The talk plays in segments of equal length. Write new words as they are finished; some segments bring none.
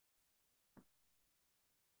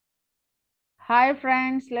Hi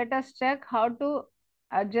friends, let us check how to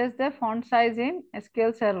adjust the font size in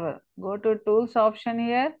SQL Server. Go to Tools option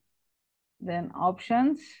here, then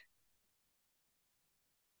Options.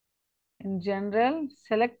 In General,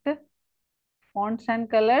 select Fonts and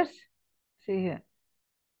Colors. See here,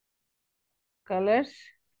 Colors,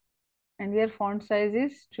 and here font size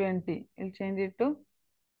is 20. We'll change it to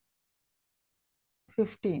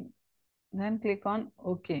 15. Then click on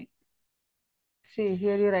OK. See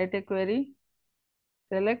here, you write a query.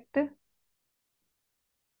 Select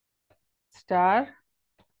star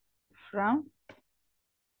from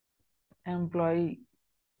employee.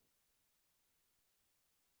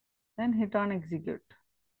 Then hit on execute.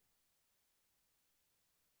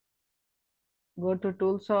 Go to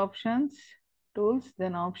Tools options, Tools,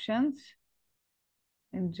 then Options.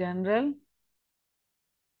 In General,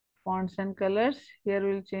 Fonts and Colors. Here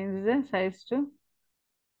we'll change the size to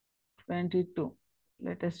 22.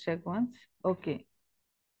 Let us check once. Okay.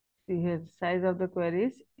 See here, size of the query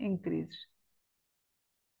is increased.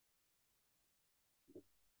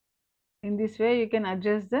 In this way, you can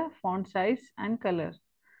adjust the font size and color.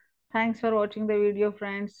 Thanks for watching the video,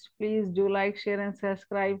 friends. Please do like, share, and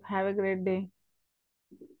subscribe. Have a great day.